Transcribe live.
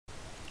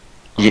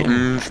You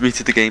move me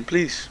to the game,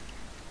 please.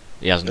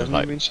 He hasn't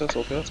been set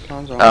up yet.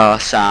 Calm down. Oh,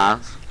 sad.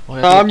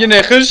 Calm your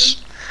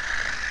knickers.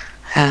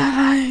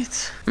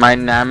 Alright. My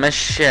name is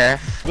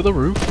Chef. With a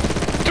roof.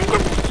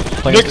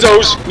 Nick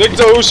those! Nick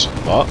those!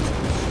 What?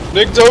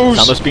 Nick those!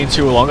 Sando's been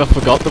too long, I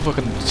forgot the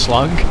fucking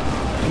slang.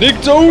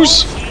 Nick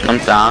those! Come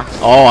down.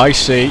 Oh, I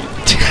see.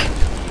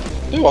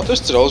 You know what,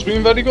 this drill's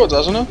been very good,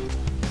 hasn't it?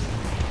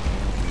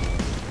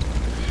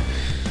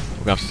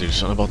 We're gonna have to do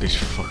something about these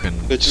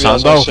fucking Literally,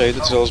 as I say,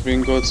 the drill's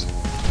been good.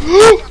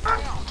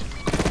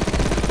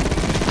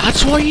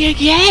 That's what you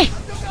get!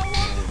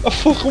 I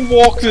fucking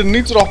walked in and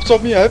he dropped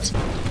on my head.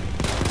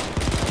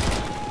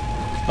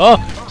 Oh!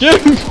 Yeah!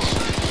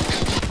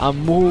 I'm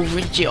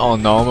moving you. Oh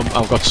no,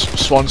 I've got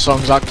swan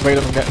songs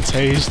activated, I'm getting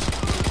tased.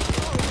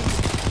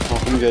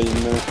 Fucking get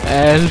in there.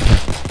 Help!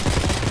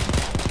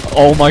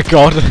 Oh my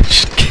god.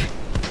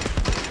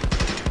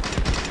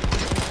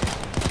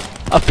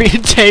 I've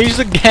been tased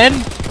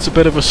again! It's a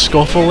bit of a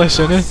scuffle, this,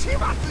 isn't it?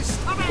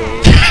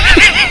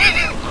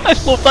 I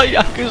love that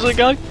Yakuza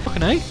guy.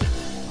 Fucking A.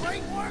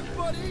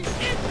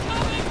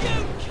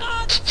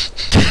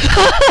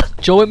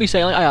 Joe with me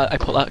saying like I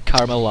put that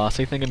caramel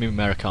latte thing in my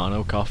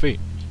Americano coffee.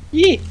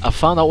 Yeah. I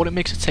found out what it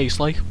makes it taste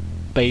like.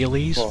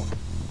 Baileys. Oh,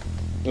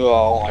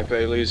 oh I like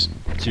Baileys.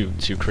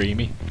 Too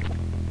creamy.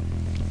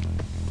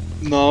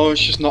 No,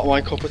 it's just not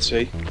my cup of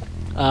tea.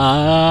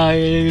 Ah,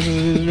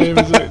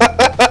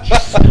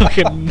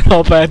 fucking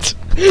knobhead.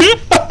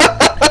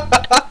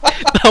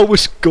 That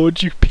was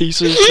good, you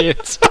piece of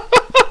shit.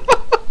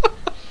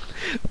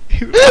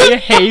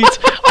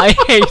 I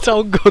hate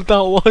how good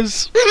that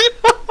was.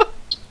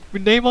 My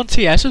name on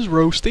TS is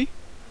Roasty.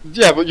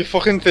 Yeah, but your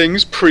fucking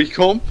thing's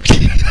pre-cum.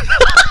 You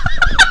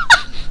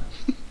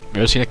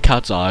ever seen a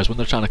cat's eyes when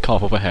they're trying to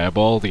cough up a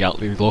hairball? They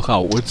look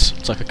outwards.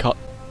 It's like a cat.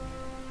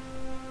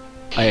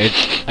 I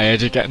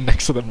heard you getting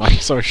next to the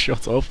mic, so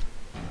shut up.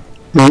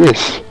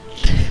 Yes.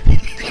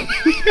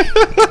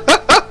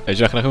 Hey, do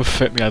you reckon I can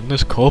fit my head in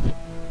this cup?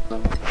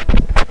 No.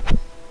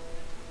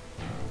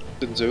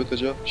 Didn't do it,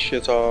 did you?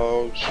 Shit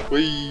house.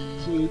 Wee.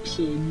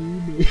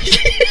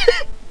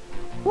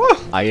 What?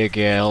 Hiya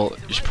girl,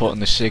 just putting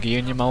the ciggy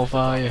in your mouth,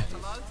 are you?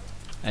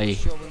 Hey,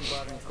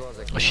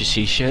 what's your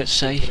t-shirt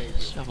say?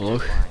 Let's have a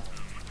look.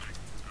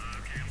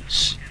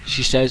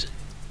 She says,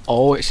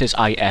 oh, it says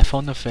IF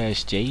on the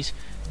first G's.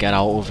 Get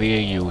out of here,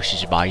 you,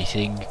 she's my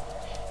thing.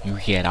 You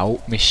get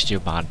out,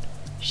 Mr. Man.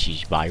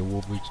 She's my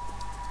woman.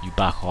 You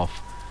back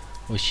off.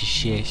 What's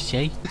your shirt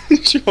say?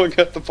 She won't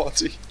get the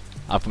body.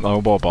 I've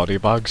no more body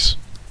bags.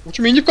 What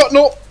do you mean you've got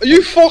no? Are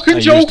you fucking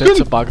joking? I used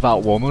it to bag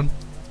that woman.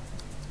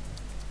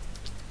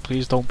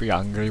 Please don't be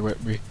angry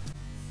with me.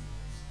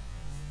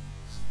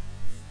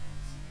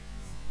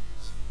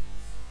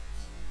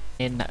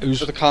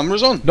 Are the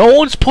cameras on? No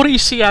one's put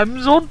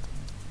ECMs on.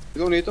 We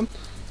don't need them.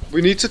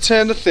 We need to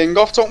turn the thing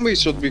off, don't we,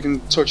 so that we can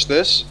touch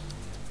this.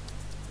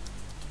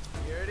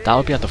 That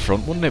would be at the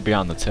front, wouldn't it?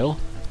 Behind the till.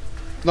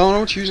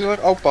 No, it's usually like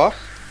out back.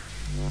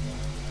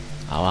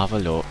 I'll have a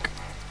look.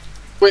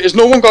 Wait, has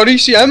no one got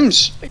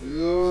ECMs? You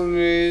don't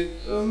need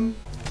them.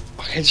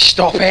 Fucking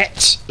stop it!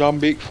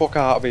 Zombie, fuck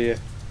out of here.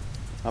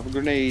 Have a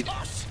grenade.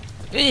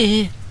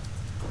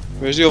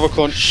 Where's the other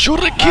cunt?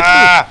 Shut it,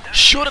 kid!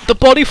 Shut it! The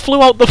body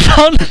flew out the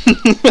fan!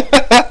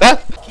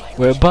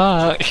 We're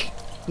back!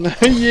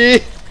 Yeah!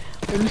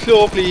 On the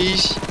floor,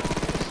 please.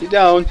 Sit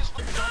down. Do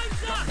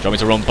you want me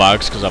to run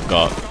bags? Because I've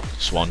got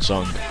Swan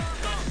Song.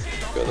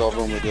 Good, I'll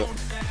run with you.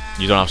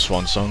 You don't have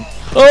Swan Song?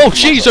 Oh,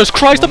 Jesus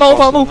Christ, I'm out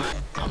of ammo!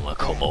 I'm gonna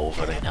come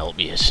over and help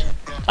you.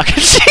 I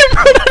can see him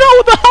running out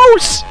of the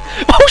house!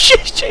 Oh shit,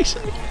 he's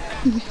chasing me!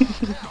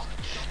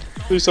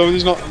 Please tell me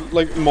there's not,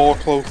 like, more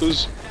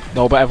cloakers.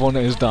 No, but everyone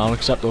is down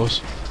except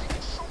us.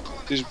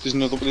 There's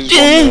another, there's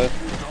one there.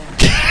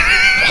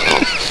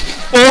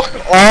 Fuck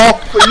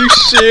off! Are you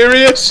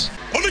serious?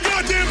 On the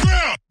goddamn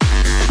ground!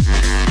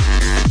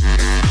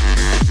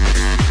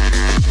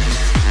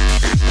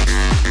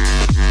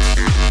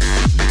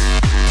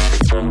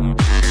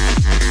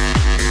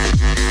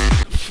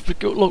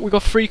 Look, we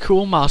got 3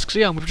 cool masks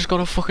here, and we've just got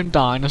a fucking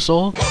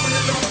dinosaur.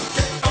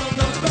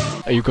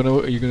 Are you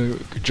gonna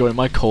join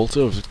my cult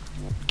of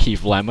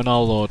Keith Lemon,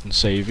 our Lord and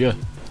Saviour?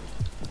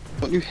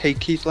 Don't you hate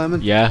Keith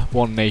Lemon? Yeah,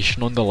 one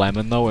nation under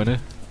lemon though, innit?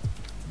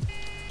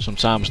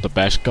 Sometimes the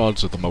best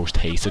gods are the most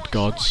hated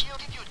gods.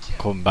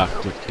 Come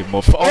back with the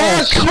muffin.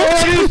 Oh,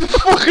 God! The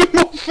fucking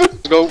muffin!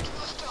 Go.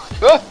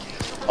 Ah.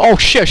 Oh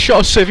shit,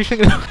 shot a civvy thing.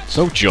 There's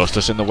no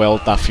justice in the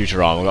world. That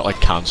Futurama got like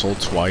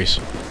cancelled twice.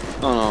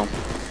 Oh no.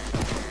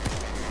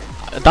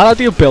 That had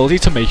the ability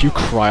to make you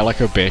cry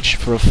like a bitch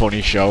for a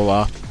funny show,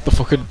 that. The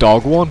fucking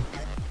dog one.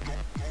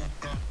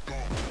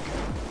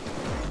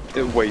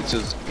 It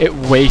waited. It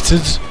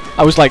waited.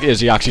 I was like, is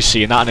he actually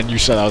seeing that? And then you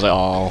said, I was like,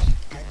 oh.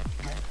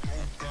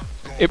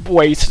 It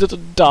waited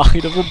and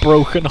died of a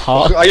broken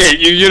heart. I hate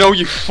you, you know,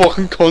 you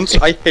fucking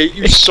cunt. I hate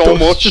you so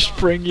much. Just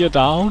bring you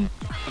down.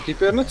 I keep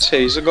hearing a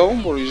taser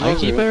going, but he's not. I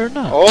keep hearing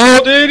that.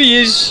 Oh, there he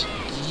is.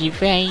 You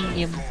find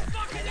him.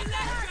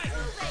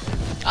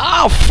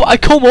 Ah, I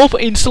come up,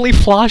 instantly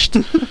flashed.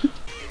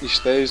 Your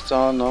stairs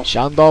down now.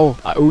 Sando,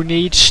 who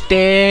needs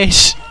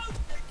stairs?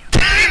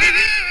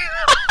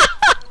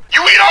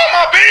 You eat all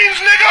my beans,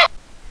 nigga!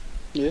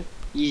 Yeah.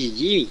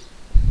 Easy.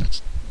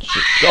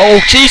 Oh,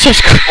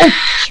 Jesus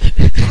Christ!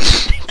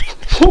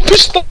 Oh! What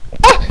was that?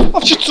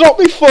 I've just dropped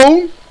my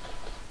phone!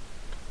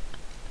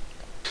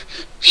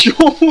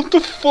 Shaun, what the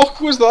fuck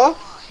was that?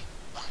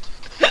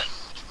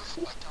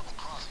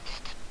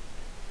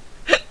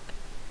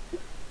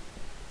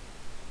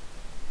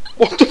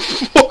 What the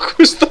fuck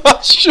was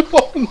that,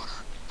 Shaun?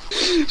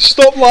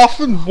 Stop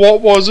laughing, what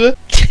was it?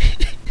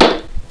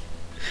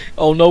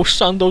 Oh no,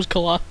 Sando's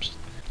collapsed.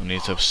 I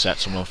need to set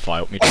someone on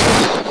fire with me.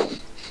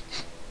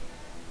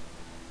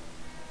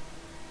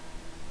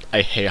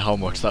 I hate how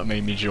much that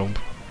made me jump.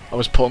 I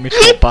was putting my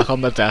foot back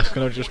on the desk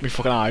and my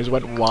fucking eyes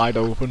went wide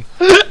open.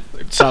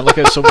 It sounded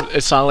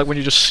like when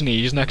you just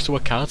sneeze next to a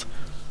cat.